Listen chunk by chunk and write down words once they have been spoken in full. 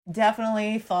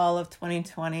Definitely fall of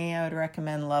 2020. I would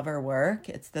recommend Love or Work.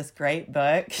 It's this great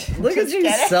book. Look at you,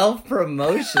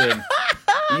 self-promotion.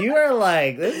 You are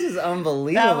like, this is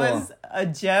unbelievable. That was a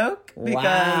joke because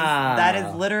that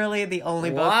is literally the only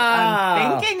book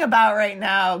I'm thinking about right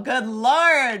now. Good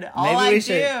Lord.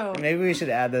 Maybe we should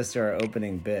add this to our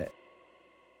opening bit.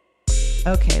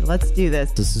 Okay, let's do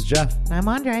this. This is Jeff. I'm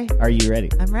Andre. Are you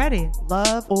ready? I'm ready.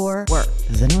 Love or Work.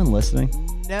 Is anyone listening?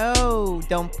 No,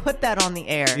 don't put that on the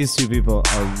air. These two people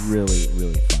are really,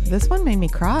 really funny. This one made me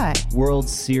cry. World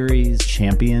Series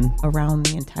champion. Around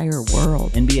the entire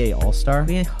world. NBA All-Star.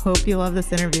 We hope you love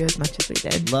this interview as much as we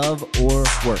did. Love or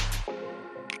Work.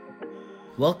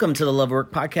 Welcome to the Love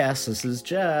Work Podcast. This is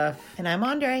Jeff. And I'm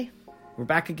Andre. We're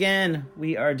back again.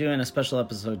 We are doing a special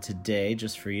episode today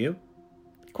just for you.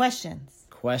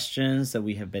 Questions that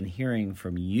we have been hearing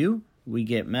from you. We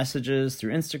get messages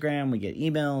through Instagram. We get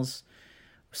emails.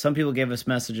 Some people give us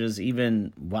messages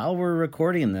even while we're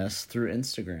recording this through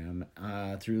Instagram,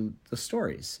 through the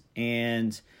stories.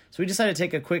 And so we decided to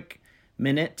take a quick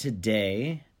minute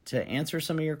today to answer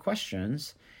some of your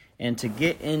questions and to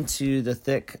get into the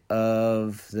thick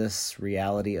of this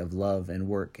reality of love and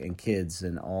work and kids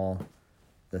and all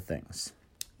the things.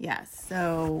 Yes.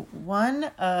 So one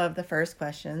of the first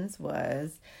questions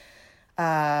was,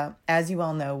 as you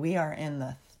all know, we are in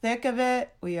the thick of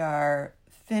it. We are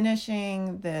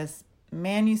finishing this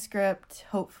manuscript,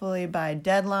 hopefully by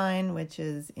deadline, which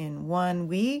is in 1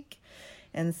 week.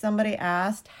 And somebody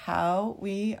asked how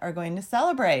we are going to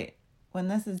celebrate when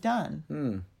this is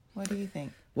done. What do you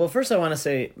think? Well, first I want to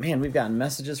say, man, we've gotten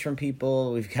messages from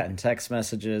people. We've gotten text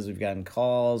messages. We've gotten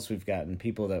calls. We've gotten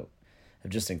people that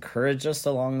have just encouraged us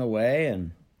along the way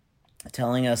and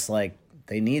telling us like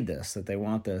they need this, that they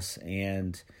want this,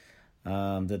 and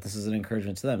that this is an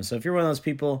encouragement to them. So if you're one of those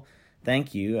people,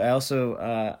 thank you. I also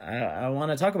I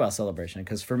want to talk about celebration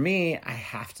because for me, I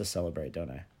have to celebrate,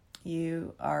 don't I?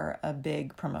 You are a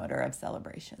big promoter of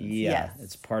celebrations. Yeah, yes.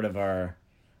 It's part of our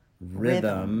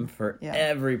rhythm for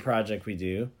every project we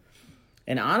do.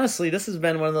 And honestly, this has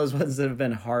been one of those ones that have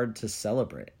been hard to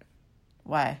celebrate.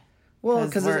 Why? Well,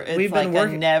 because we've been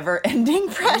working a never-ending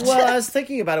project. Well, I was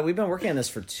thinking about it. We've been working on this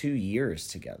for 2 years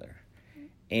together,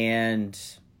 and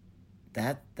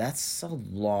that's a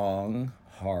long,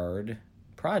 hard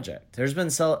project. There's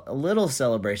been little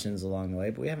celebrations along the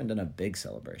way, but we haven't done a big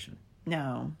celebration.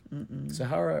 No. Mm-mm. So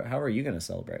how are you going to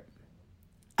celebrate?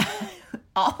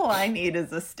 All I need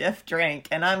is a stiff drink,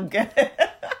 and I'm good.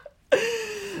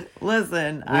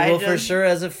 Listen, we will for sure,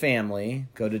 as a family,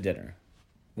 go to dinner.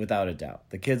 Without a doubt.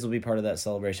 The kids will be part of that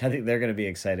celebration. I think they're going to be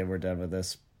excited we're done with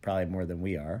this, probably more than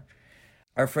we are.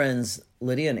 Our friends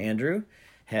Lydia and Andrew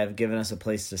have given us a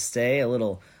place to stay, a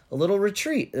little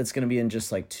retreat that's going to be in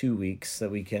just like 2 weeks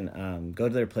that we can go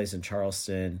to their place in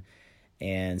Charleston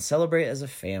and celebrate as a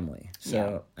family.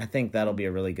 So I think that'll be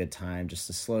a really good time just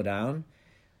to slow down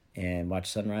and watch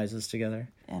sunrises together.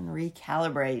 And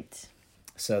recalibrate.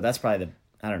 So that's probably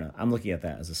I don't know. I'm looking at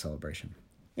that as a celebration.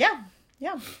 Yeah.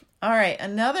 All right.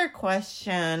 Another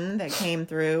question that came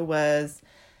through was,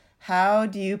 how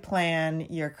do you plan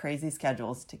your crazy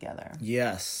schedules together?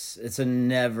 Yes, it's a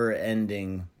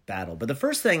never-ending battle. But the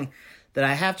first thing that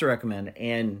I have to recommend,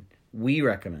 and we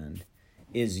recommend,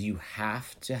 is you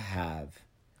have to have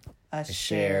a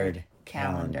shared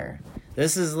calendar.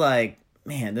 This is like,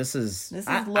 man, this is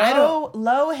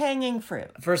low-hanging fruit.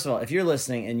 First of all, if you're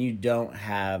listening and you don't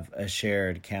have a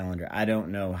shared calendar, I don't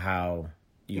know how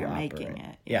you're operate. Making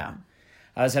it. Yeah.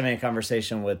 I was having a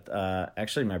conversation with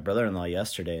actually my brother-in-law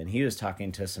yesterday, and he was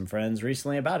talking to some friends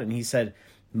recently about it, and he said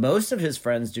most of his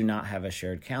friends do not have a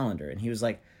shared calendar. And he was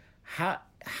like, how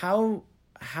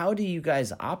do you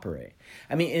guys operate?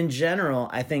 I mean, in general,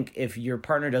 I think if your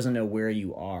partner doesn't know where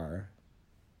you are,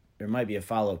 there might be a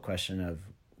follow-up question of,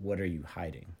 what are you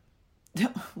hiding?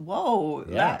 Whoa,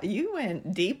 you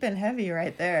went deep and heavy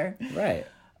right there. Right.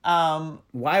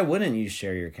 Why wouldn't you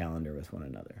share your calendar with one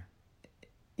another?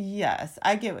 Yes,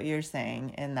 I get what you're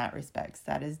saying in that respect.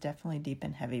 That is definitely deep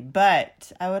and heavy.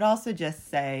 But I would also just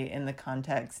say, in the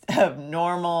context of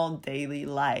normal daily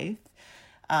life,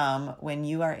 when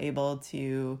you are able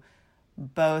to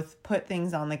both put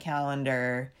things on the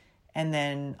calendar and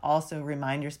then also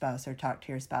remind your spouse or talk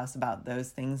to your spouse about those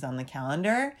things on the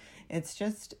calendar, it's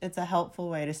a helpful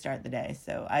way to start the day.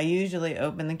 So I usually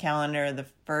open the calendar the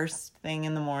first thing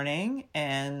in the morning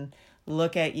and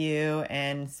look at you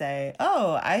and say,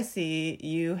 oh, I see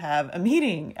you have a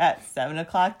meeting at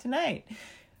 7:00 tonight.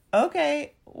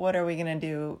 Okay, what are we going to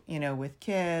do, with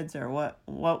kids, or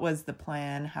what was the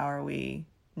plan? How are we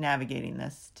navigating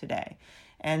this today?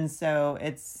 And so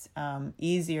it's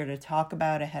easier to talk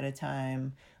about ahead of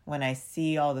time when I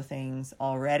see all the things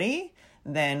already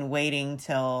than waiting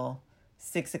till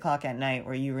 6 o'clock at night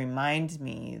where you remind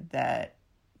me that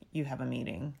you have a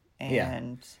meeting.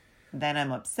 And then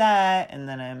I'm upset, and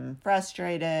then I'm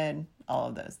frustrated, all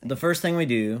of those things. The first thing we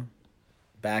do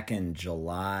back in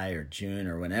July or June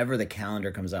or whenever the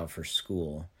calendar comes out for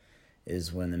school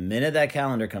is when the minute that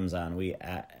calendar comes on, we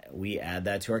add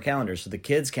that to our calendar. So the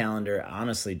kids' calendar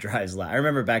honestly drives loud. I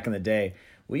remember back in the day,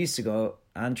 we used to go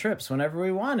on trips whenever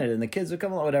we wanted, and the kids would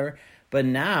come along, whatever. But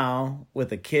now, with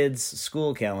the kids'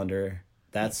 school calendar,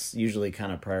 that's usually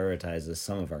kind of prioritizes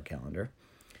some of our calendar.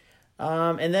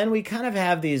 And then we kind of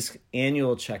have these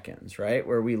annual check-ins, right?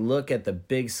 Where we look at the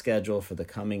big schedule for the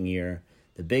coming year,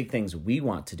 the big things we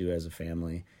want to do as a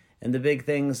family, and the big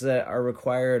things that are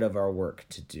required of our work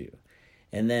to do.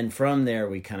 And then from there,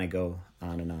 we kind of go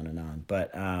on and on and on.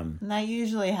 But and that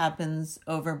usually happens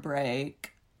over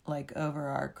break, like over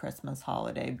our Christmas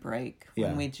holiday break,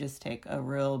 when we just take a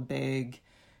real big,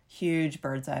 huge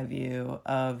bird's eye view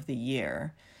of the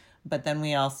year. But then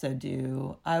we also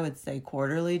do, I would say,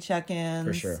 quarterly check-ins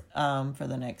for sure. For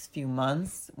the next few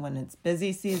months, when it's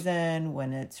busy season,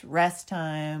 when it's rest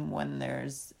time, when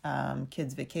there's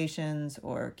kids' vacations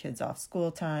or kids off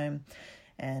school time,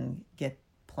 and get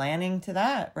planning to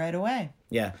that right away.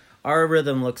 Yeah. Our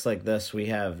rhythm looks like this. We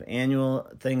have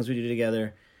annual things we do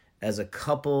together. As a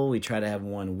couple, we try to have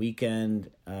one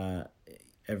weekend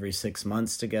every 6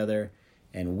 months together.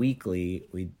 And weekly,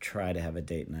 we try to have a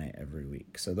date night every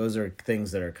week. So those are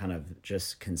things that are kind of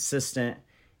just consistent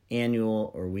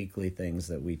annual or weekly things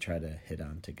that we try to hit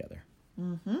on together.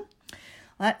 Mm-hmm.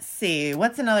 Let's see.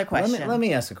 What's another question? Let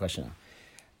me ask a question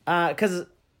now. Because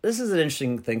this is an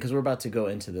interesting thing, because we're about to go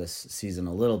into this season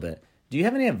a little bit. Do you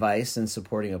have any advice in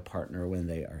supporting a partner when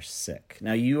they are sick?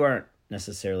 Now, you aren't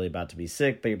necessarily about to be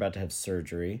sick, but you're about to have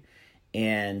surgery.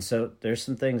 And so there's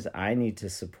some things I need to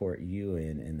support you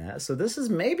in that. So this is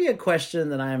maybe a question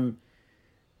that I'm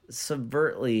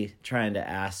subvertly trying to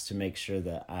ask to make sure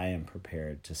that I am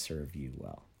prepared to serve you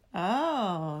well.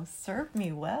 Oh, serve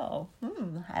me well.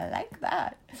 I like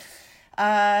that.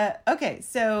 Okay,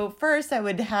 so first I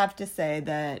would have to say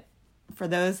that for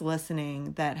those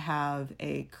listening that have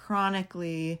a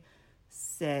chronically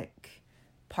sick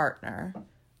partner,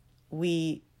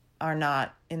 we are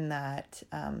not in that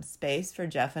space for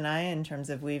Jeff and I in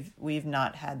terms of we've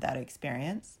not had that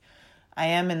experience. I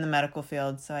am in the medical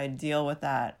field, so I deal with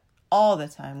that all the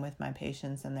time with my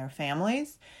patients and their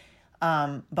families.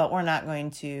 But we're not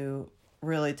going to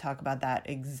really talk about that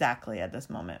exactly at this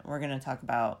moment. We're going to talk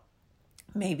about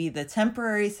maybe the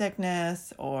temporary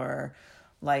sickness, or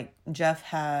like Jeff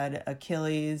had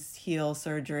Achilles heel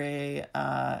surgery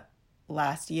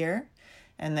last year.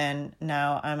 And then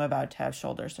now I'm about to have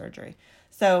shoulder surgery.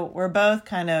 So we're both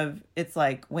kind of, it's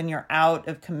like when you're out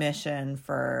of commission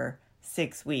for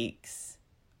 6 weeks,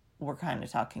 we're kind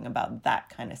of talking about that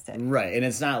kind of sick. Right. And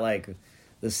it's not like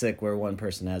the sick where one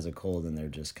person has a cold and they're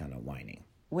just kind of whining.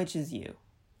 Which is you.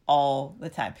 All the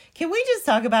time. Can we just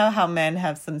talk about how men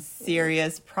have some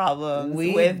serious problems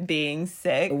with being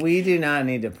sick? We do not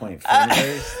need to point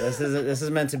fingers. This is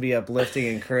meant to be uplifting,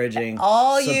 encouraging.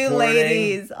 All you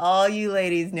ladies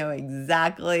know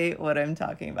exactly what I'm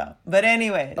talking about. But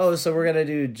anyways. Oh, so we're gonna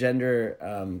do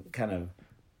gender kind of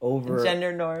over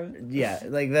gender norms. Yeah,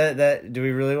 like that. Do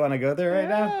we really want to go there right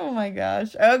now? Oh my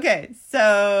gosh. Okay,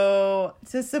 so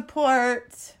to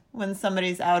support when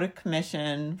somebody's out of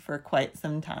commission for quite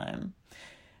some time,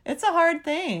 it's a hard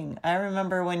thing. I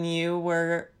remember when you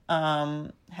were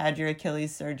had your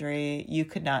Achilles surgery, you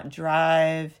could not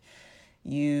drive,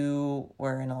 you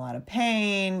were in a lot of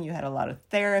pain, you had a lot of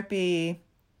therapy.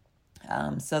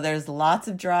 So there's lots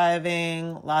of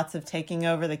driving, lots of taking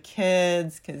over the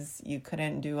kids because you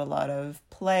couldn't do a lot of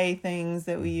play things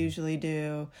that we usually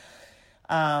do.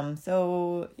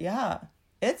 So yeah,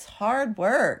 it's hard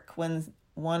work when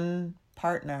one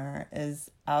partner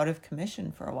is out of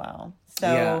commission for a while.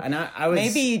 So yeah, and I was,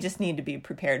 maybe you just need to be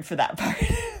prepared for that part.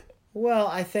 Well,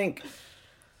 I think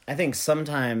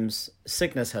sometimes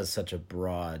sickness has such a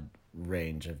broad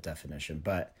range of definition,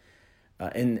 but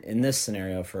in this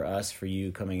scenario for us, for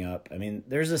you coming up, I mean,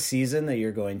 there's a season that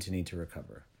you're going to need to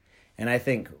recover. And I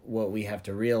think what we have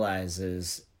to realize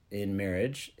is in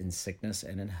marriage, in sickness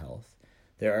and in health,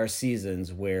 there are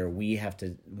seasons where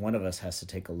one of us has to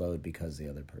take a load because the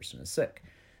other person is sick.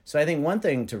 So I think one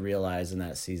thing to realize in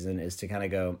that season is to kind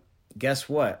of go, guess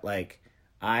what? Like,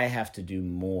 I have to do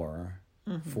more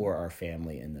for our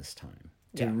family in this time.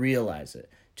 To realize it,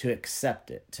 to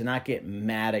accept it, to not get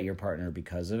mad at your partner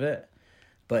because of it,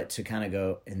 but to kind of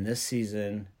go, in this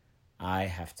season, I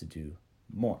have to do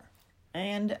more.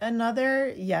 And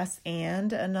another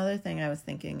thing I was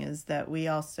thinking is that we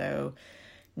also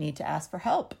need to ask for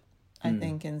help. I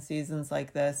think in seasons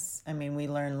like this, I mean, we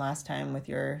learned last time with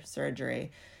your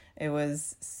surgery, it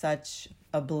was such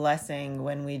a blessing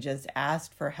when we just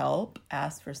asked for help,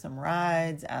 asked for some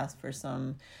rides, asked for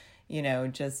some,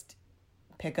 just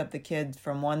pick up the kids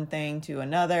from one thing to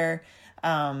another,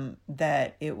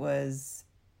 that it was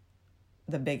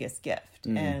the biggest gift.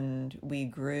 And we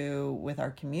grew with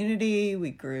our community, we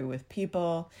grew with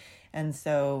people. And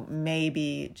so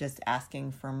maybe just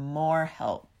asking for more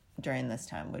help during this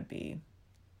time would be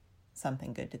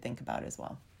something good to think about as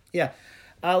well. Yeah.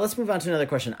 Let's move on to another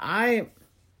question. I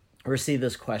received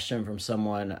this question from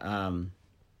someone.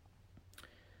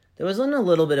 There was in a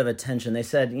little bit of a tension. They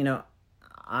said,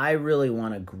 I really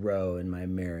want to grow in my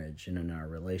marriage and in our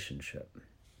relationship,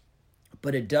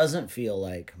 but it doesn't feel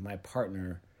like my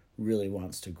partner really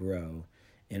wants to grow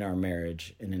in our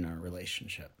marriage and in our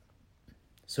relationship.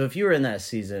 So if you were in that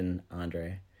season,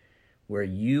 Andre, where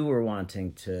you were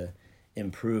wanting to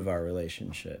improve our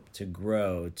relationship, to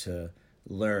grow, to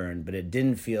learn, but it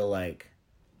didn't feel like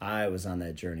I was on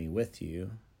that journey with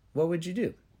you, what would you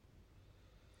do?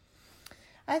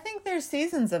 I think there's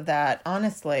seasons of that,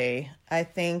 honestly. I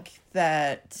think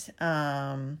that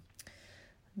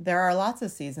there are lots of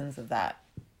seasons of that.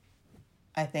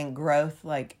 I think growth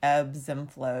ebbs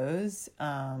and flows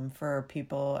for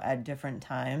people at different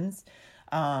times.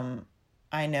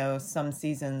 I know some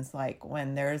seasons,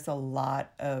 when there's a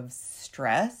lot of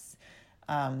stress,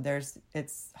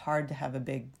 it's hard to have a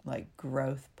big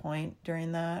growth point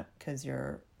during that because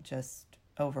you're just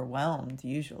overwhelmed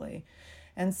usually.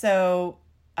 And so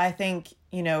I think,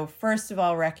 first of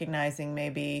all, recognizing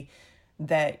maybe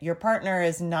that your partner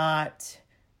is not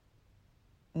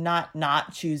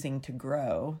choosing to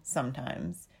grow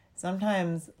sometimes.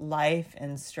 Sometimes life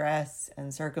and stress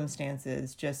and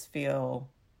circumstances just feel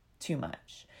too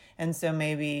much. And so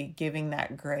maybe giving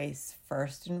that grace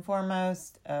first and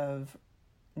foremost of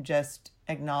just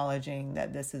acknowledging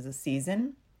that this is a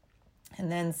season.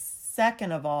 And then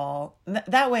second of all,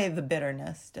 that way the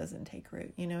bitterness doesn't take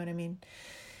root. You know what I mean?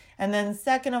 And then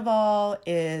second of all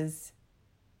is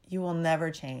you will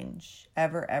never change,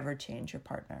 ever change your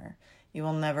partner. You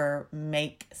will never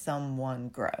make someone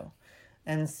grow.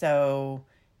 And so,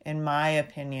 in my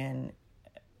opinion,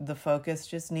 the focus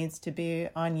just needs to be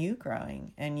on you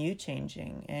growing and you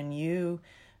changing and you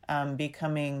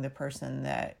becoming the person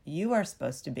that you are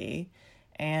supposed to be.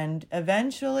 And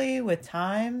eventually, with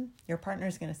time, your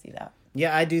partner's going to see that.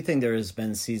 Yeah, I do think there has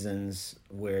been seasons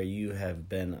where you have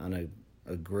been on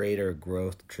a greater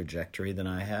growth trajectory than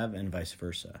I have and vice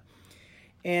versa.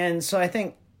 And so I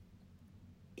think,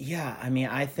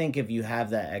 I think if you have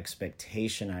that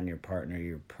expectation on your partner,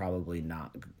 you're probably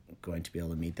not going to be able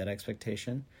to meet that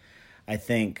expectation. I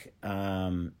think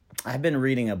I've been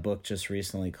reading a book just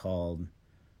recently called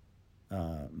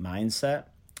Mindset.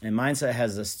 And Mindset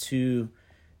has this two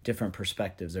different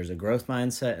perspectives. There's a growth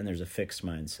mindset and there's a fixed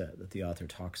mindset that the author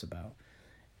talks about.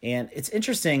 And it's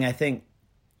interesting, I think,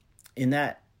 in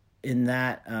that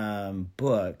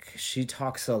book, she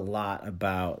talks a lot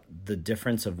about the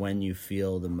difference of when you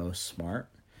feel the most smart.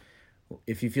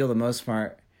 If you feel the most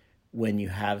smart when you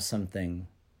have something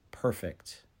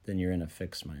perfect, then you're in a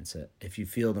fixed mindset. If you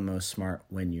feel the most smart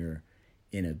when you're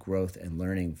in a growth and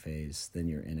learning phase, then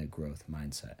you're in a growth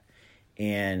mindset.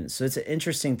 And so it's an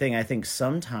interesting thing. I think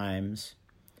sometimes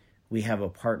we have a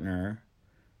partner,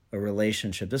 a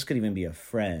relationship, this could even be a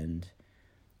friend,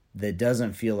 that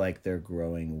doesn't feel like they're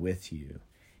growing with you.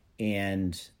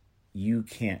 And you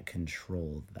can't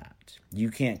control that. You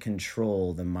can't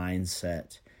control the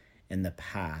mindset and the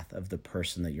path of the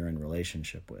person that you're in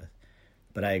relationship with.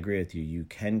 But I agree with you. You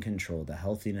can control the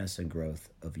healthiness and growth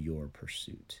of your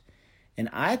pursuit. And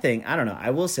I think, I don't know, I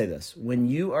will say this. When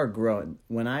you are growing,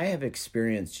 when I have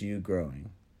experienced you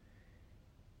growing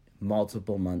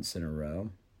multiple months in a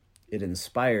row, it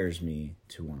inspires me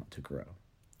to want to grow.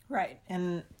 Right.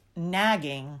 And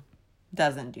nagging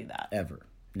doesn't do that. Ever.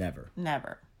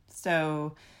 Never.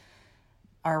 So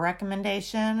our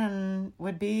recommendation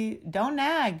would be don't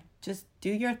nag. Just do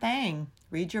your thing.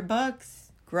 Read your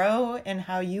books. Grow in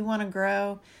how you want to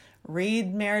grow.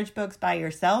 Read marriage books by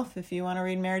yourself if you want to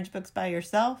read marriage books by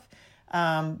yourself.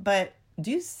 But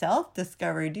do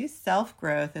self-discovery, do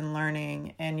self-growth and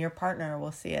learning, and your partner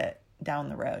will see it down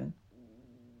the road.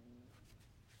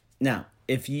 Now,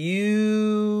 if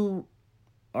you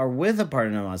are with a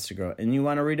partner that wants to grow and you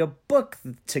want to read a book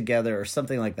together or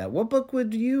something like that, what book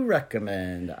would you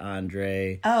recommend,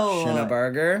 Andre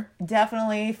Schinneberger?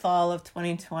 Definitely fall of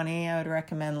 2020. I would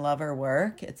recommend Love or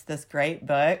Work. It's this great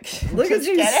book. Look at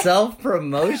you,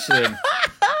 self-promotion.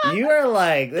 You are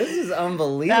like, this is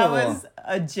unbelievable. That was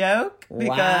a joke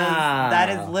because that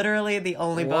is literally the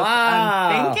only book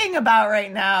I'm thinking about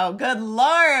right now. Good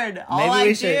Lord.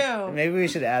 Maybe we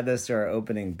should add this to our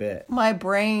opening bit. My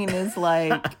brain is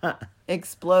like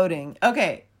exploding.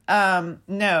 Okay.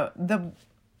 No,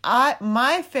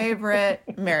 my favorite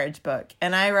marriage book,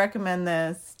 and I recommend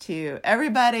this to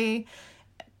everybody,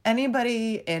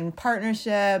 anybody in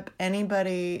partnership,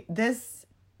 anybody, this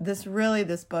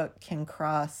book can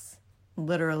cross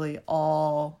literally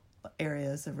all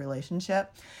areas of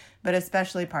relationship, but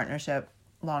especially partnership,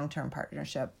 long-term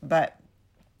partnership. But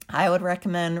I would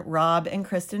recommend Rob and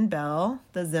Kristen Bell,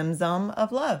 The Zim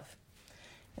of Love.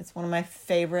 It's one of my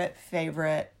favorite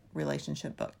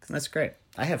relationship books. That's great.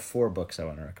 I have 4 books I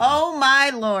want to recommend. Oh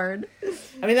my Lord.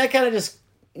 I mean, that kind of just,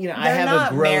 I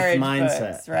have a growth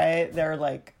mindset. Books, right? They're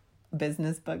like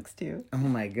business books too. Oh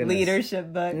my goodness.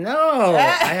 Leadership books. No,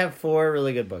 I have 4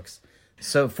 really good books.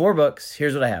 So 4 books,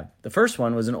 here's what I have. The first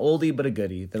one was an oldie but a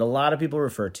goodie that a lot of people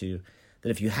refer to, that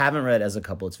if you haven't read as a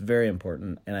couple, it's very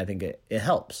important, and I think it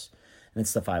helps. And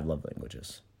it's The 5 Love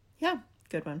Languages. Yeah,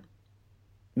 good one.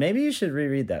 Maybe you should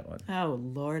reread that one. Oh,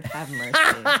 Lord have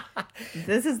mercy.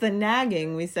 This is the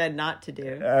nagging we said not to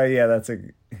do. Oh, yeah,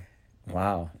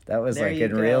 wow. That was there like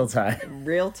in real time.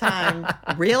 Real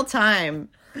time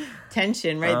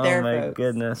tension right there, folks. Oh, my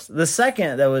goodness. The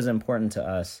second that was important to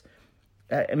us,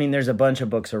 I mean, there's a bunch of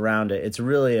books around it. It's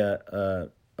really a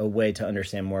way to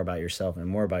understand more about yourself and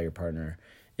more about your partner,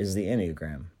 is the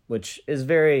Enneagram, which is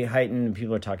very heightened.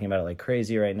 People are talking about it like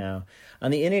crazy right now.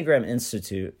 On the Enneagram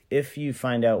Institute, if you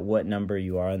find out what number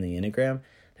you are on the Enneagram,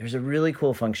 there's a really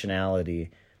cool functionality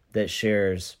that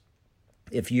shares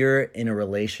if you're in a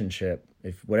relationship,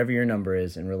 if whatever your number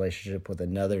is in relationship with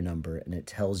another number, and it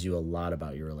tells you a lot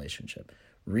about your relationship.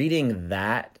 Reading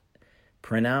that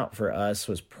printout for us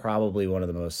was probably one of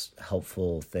the most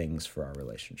helpful things for our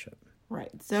relationship.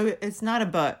 Right. So it's not a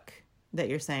book that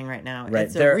you're saying right now. Right.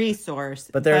 It's a resource.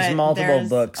 But there's multiple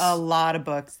books. A lot of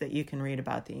books that you can read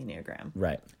about the Enneagram.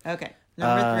 Right. Okay.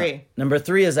 Number 3. Number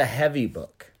 3 is a heavy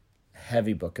book.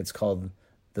 It's called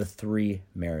The 3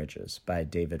 Marriages by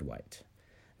David White.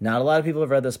 Not a lot of people have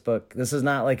read this book. This is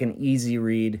not like an easy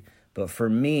read, but for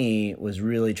me was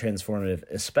really transformative,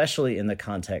 especially in the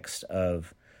context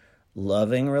of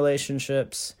loving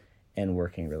relationships and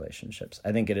working relationships.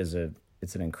 I think it's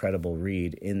an incredible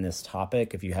read in this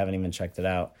topic. If you haven't even checked it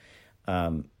out,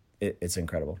 it's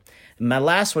incredible. My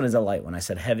last one is a light one. I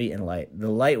said heavy and light.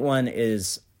 The light one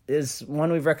is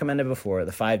one we've recommended before,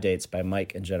 The 5 Dates by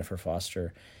Mike and Jennifer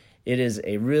Foster. It is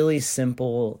a really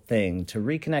simple thing to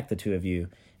reconnect the two of you.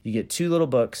 You get 2 little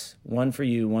books, one for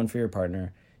you, one for your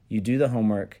partner. You do the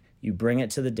homework, you bring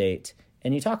it to the date,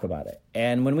 and you talk about it.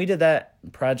 And when we did that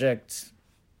project,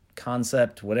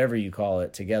 concept, whatever you call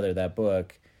it, together, that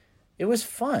book, it was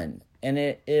fun. And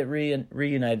it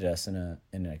reunited us in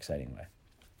an exciting way.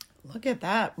 Look at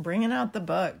that, bringing out the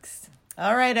books.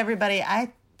 All right, everybody.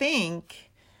 I think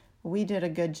we did a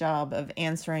good job of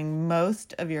answering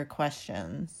most of your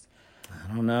questions.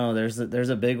 I don't know. There's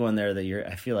a big one there that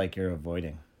I feel like you're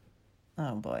avoiding.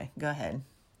 Oh, boy. Go ahead.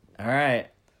 All right.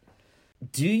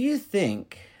 Do you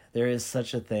think there is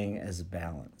such a thing as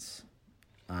balance,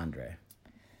 Andre?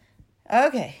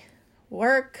 Okay. You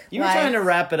were trying to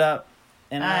wrap it up,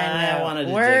 and I wanted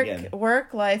to dig in.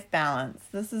 Work-life balance.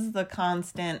 This is the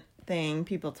constant thing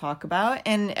people talk about.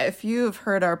 And if you've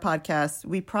heard our podcast,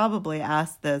 we probably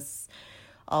ask this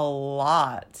a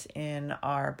lot in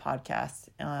our podcast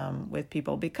with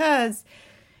people because,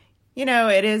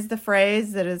 it is the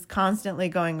phrase that is constantly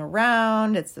going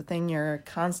around. It's the thing you're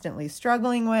constantly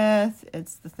struggling with.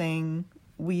 It's the thing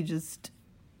we just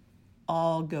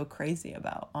all go crazy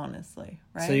about, honestly,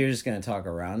 right? So you're just going to talk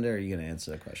around it, or are you going to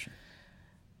answer the question?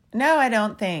 No, I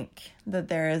don't think that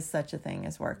there is such a thing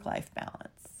as work-life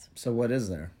balance. So what is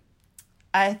there?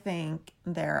 I think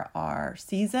there are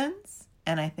seasons,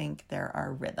 and I think there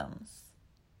are rhythms.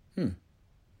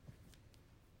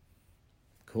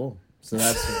 Cool. So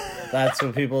that's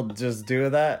what people just do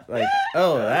with that? Like,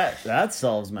 that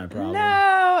solves my problem.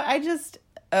 No,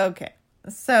 okay.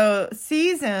 So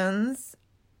seasons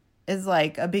is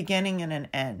like a beginning and an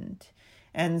end.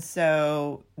 And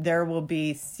so there will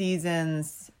be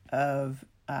seasons of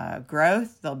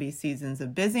growth. There'll be seasons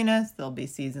of busyness. There'll be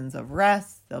seasons of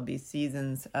rest. There'll be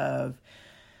seasons of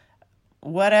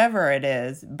whatever it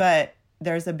is. But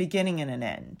there's a beginning and an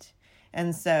end.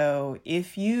 And so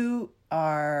if you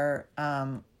are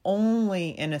only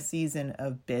in a season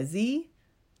of busy,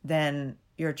 then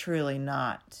you're truly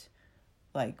not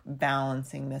like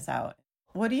balancing this out.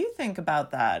 What do you think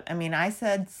about that? I mean, I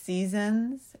said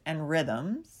seasons and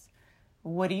rhythms.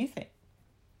 What do you think?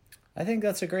 I think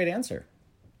that's a great answer.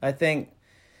 I think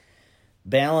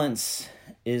balance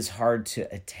is hard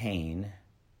to attain,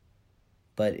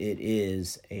 but it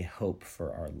is a hope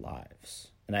for our lives.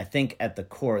 And I think at the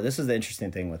core, this is the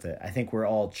interesting thing with it. I think we're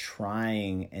all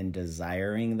trying and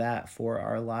desiring that for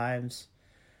our lives,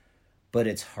 but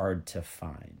it's hard to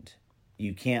find.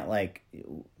 You can't like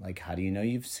how do you know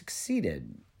you've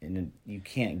succeeded? And you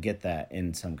can't get that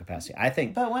in some capacity. I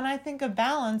think. But when I think of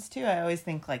balance too, I always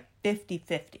think like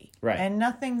 50-50. Right. And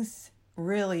nothing's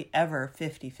really ever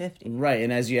 50-50. Right.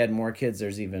 And as you add more kids,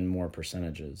 there's even more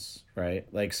percentages, right?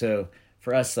 Like, so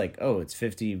for us, like, oh, it's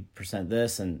 50%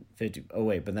 this and 50. Oh,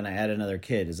 wait, but then I add another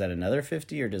kid. Is that another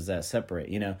 50 or does that separate?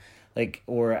 You know, like,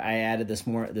 or I added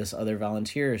this other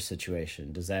volunteer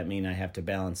situation. Does that mean I have to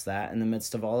balance that in the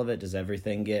midst of all of it? Does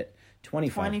everything get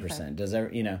 25%? Does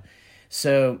you know,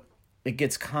 so it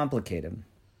gets complicated.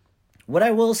 What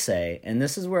I will say, and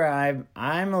this is where you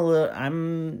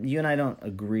and I don't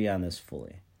agree on this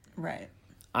fully. Right.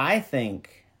 I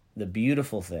think the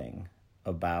beautiful thing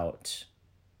about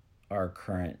our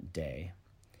current day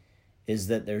is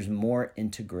that there's more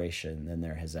integration than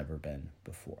there has ever been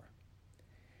before.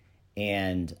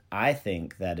 And I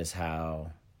think that is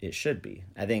how it should be.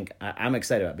 I think I'm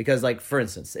excited about it because, like, for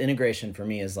instance, integration for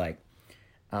me is like,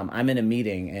 I'm in a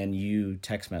meeting and you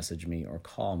text message me or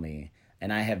call me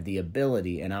and I have the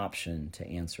ability and option to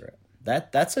answer it.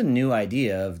 That's a new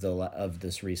idea of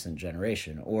this recent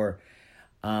generation. Or,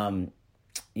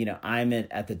 you know, I'm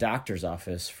at the doctor's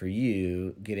office for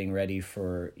you getting ready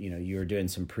for, you know, you were doing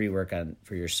some pre-work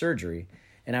for your surgery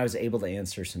and I was able to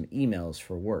answer some emails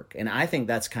for work. And I think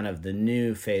that's kind of the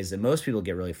new phase that most people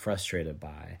get really frustrated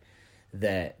by,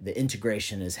 that the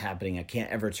integration is happening. I can't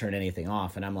ever turn anything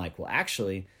off. And I'm like, well,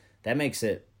 actually, that makes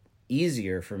it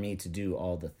easier for me to do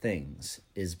all the things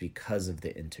is because of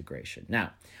the integration.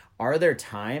 Now, are there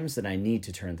times that I need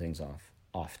to turn things off?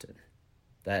 Often.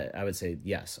 That I would say,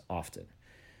 yes, often.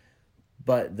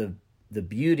 But the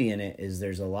beauty in it is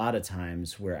there's a lot of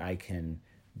times where I can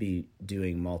be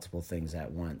doing multiple things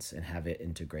at once and have it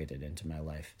integrated into my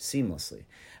life seamlessly.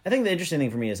 I think the interesting thing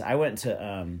for me is I went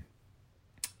to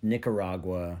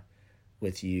Nicaragua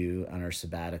with you on our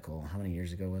sabbatical. How many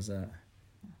years ago was that?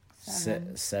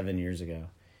 7 years ago.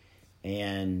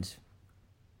 And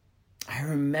I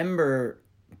remember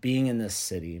being in this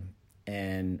city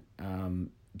and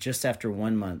just after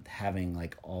 1 month having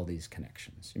like all these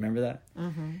connections. You remember that?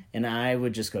 Mm-hmm. And I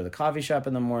would just go to the coffee shop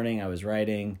in the morning. I was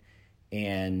writing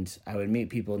and I would meet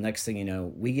people. Next thing you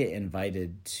know, we get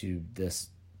invited to this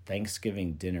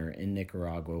Thanksgiving dinner in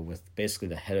Nicaragua with basically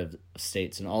the head of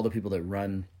states and all the people that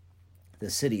run the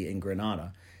city in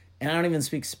Granada. And I don't even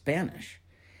speak Spanish.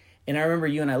 And I remember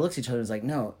you and I looked at each other and was like,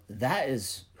 no, that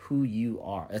is who you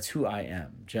are. That's who I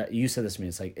am. You said this to me.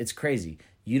 It's like, it's crazy.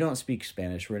 You don't speak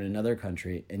Spanish. We're in another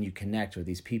country and you connect with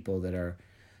these people that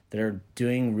are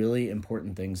doing really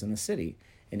important things in the city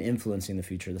and influencing the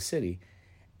future of the city.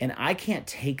 And I can't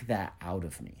take that out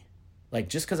of me. Like,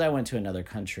 just because I went to another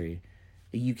country,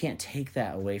 you can't take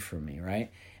that away from me,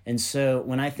 right? And so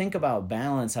when I think about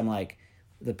balance, I'm like,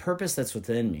 the purpose that's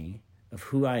within me of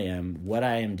who I am, what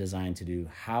I am designed to do,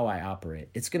 how I operate,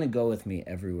 it's going to go with me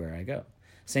everywhere I go.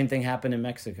 Same thing happened in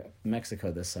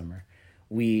Mexico this summer.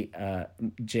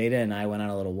 Jada and I went on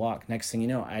a little walk. Next thing you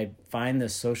know, I find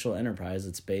this social enterprise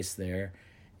that's based there,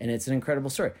 and it's an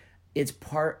incredible story. It's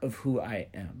part of who I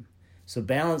am. So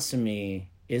balance to me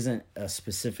isn't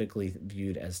specifically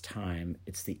viewed as time.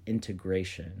 It's the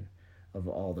integration of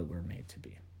all that we're made to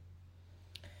be.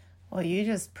 Well, you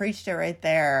just preached it right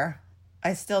there.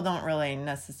 I still don't really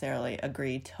necessarily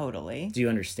agree totally. Do you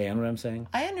understand what I'm saying?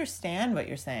 I understand what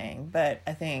you're saying, but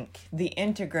I think the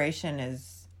integration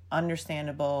is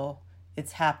understandable.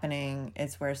 It's happening.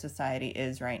 It's where society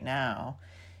is right now,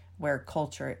 where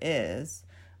culture is.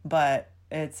 But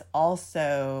it's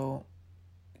also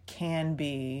can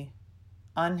be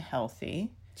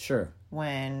unhealthy. Sure.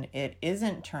 When it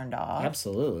isn't turned off.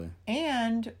 Absolutely.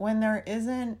 And when there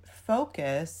isn't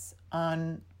focus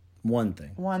on one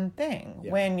thing.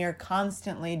 Yeah. When you're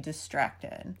constantly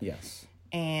distracted. Yes.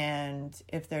 And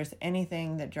if there's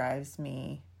anything that drives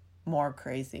me more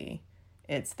crazy,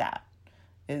 it's that.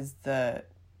 Is the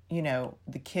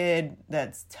kid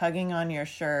that's tugging on your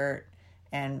shirt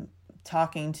and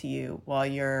talking to you while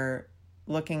you're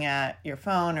looking at your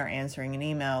phone or answering an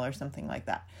email or something like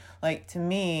that. Like, to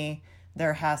me,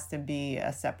 there has to be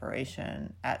a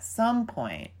separation at some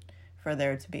point for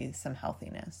there to be some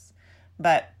healthiness.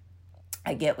 But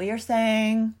I get what you're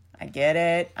saying. I get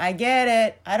it.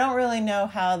 I don't really know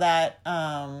how that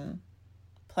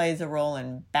plays a role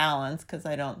in balance, because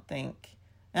I don't think,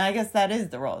 and I guess that is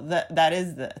the role. That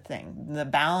is the thing. The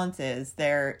balance is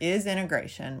there is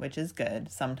integration, which is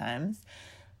good sometimes.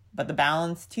 But the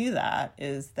balance to that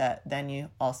is that then you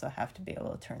also have to be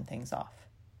able to turn things off.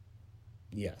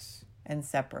 Yes. And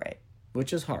separate.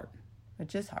 Which is hard. The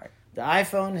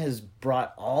iPhone has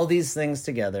brought all these things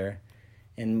together,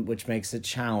 and which makes it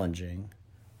challenging,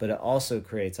 but it also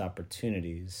creates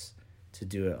opportunities to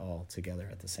do it all together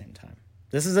at the same time.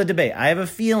 This is a debate. I have a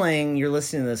feeling you're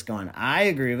listening to this going, I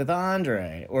agree with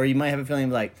Andre. Or you might have a feeling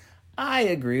like, I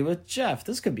agree with Jeff.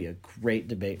 This could be a great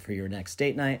debate for your next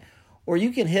date night. Or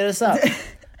you can hit us up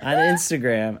on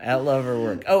Instagram at Love or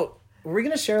Work. Oh, we're we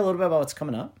going to share a little bit about what's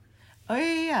coming up? Oh,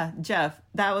 yeah. Jeff,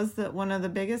 that was one of the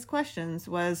biggest questions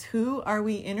was, who are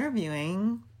we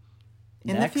interviewing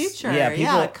in the future?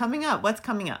 Yeah, coming up. What's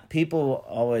coming up? People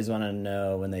always want to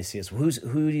know when they see us, who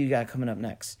do you got coming up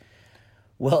next?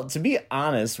 Well, to be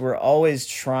honest, we're always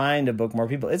trying to book more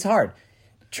people. It's hard.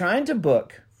 Trying to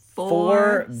book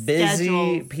four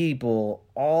busy people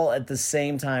all at the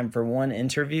same time for one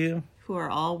interview. Who are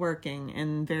all working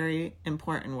in very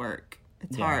important work.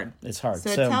 It's hard. It's hard.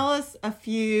 So tell us a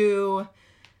few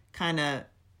kind of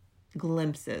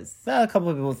glimpses. A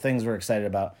couple of things we're excited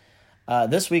about.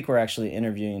 This week, we're actually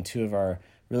interviewing two of our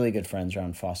really good friends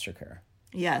around foster care.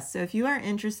 Yes. So if you are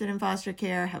interested in foster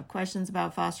care, have questions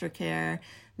about foster care,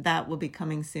 that will be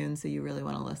coming soon. So you really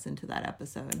want to listen to that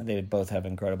episode. They both have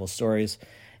incredible stories.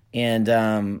 And,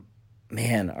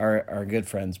 man, our good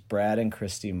friends, Brad and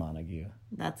Christy Montague.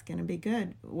 That's going to be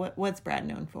good. What's Brad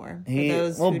known for?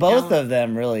 Both of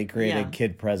them really created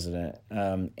Kid President.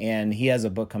 And he has a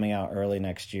book coming out early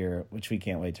next year, which we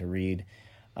can't wait to read.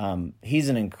 He's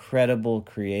an incredible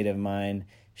creative mind.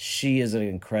 She is an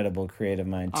incredible creative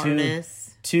mind. Artists.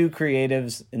 Two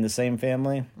creatives in the same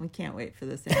family. We can't wait for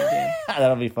this interview.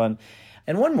 That'll be fun.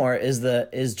 And one more is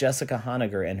Jessica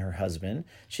Honegger and her husband.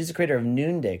 She's the creator of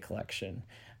Noonday Collection.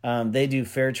 They do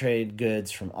fair trade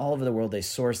goods from all over the world. They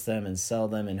source them and sell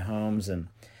them in homes. And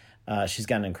she's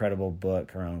got an incredible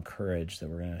book around courage that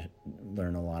we're going to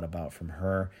learn a lot about from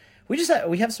her. We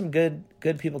have some good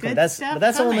people coming. That's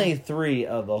only 3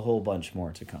 of a whole bunch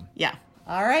more to come. Yeah.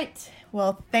 All right.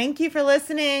 Well, thank you for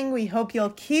listening. We hope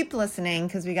you'll keep listening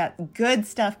because we got good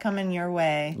stuff coming your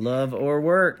way. Love or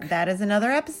Work. That is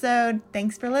another episode.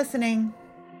 Thanks for listening.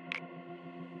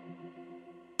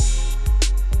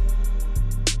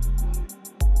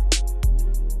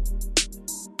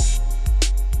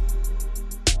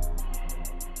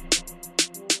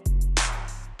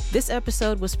 This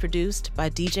episode was produced by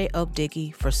DJ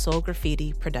Obdiggy for Soul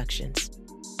Graffiti Productions.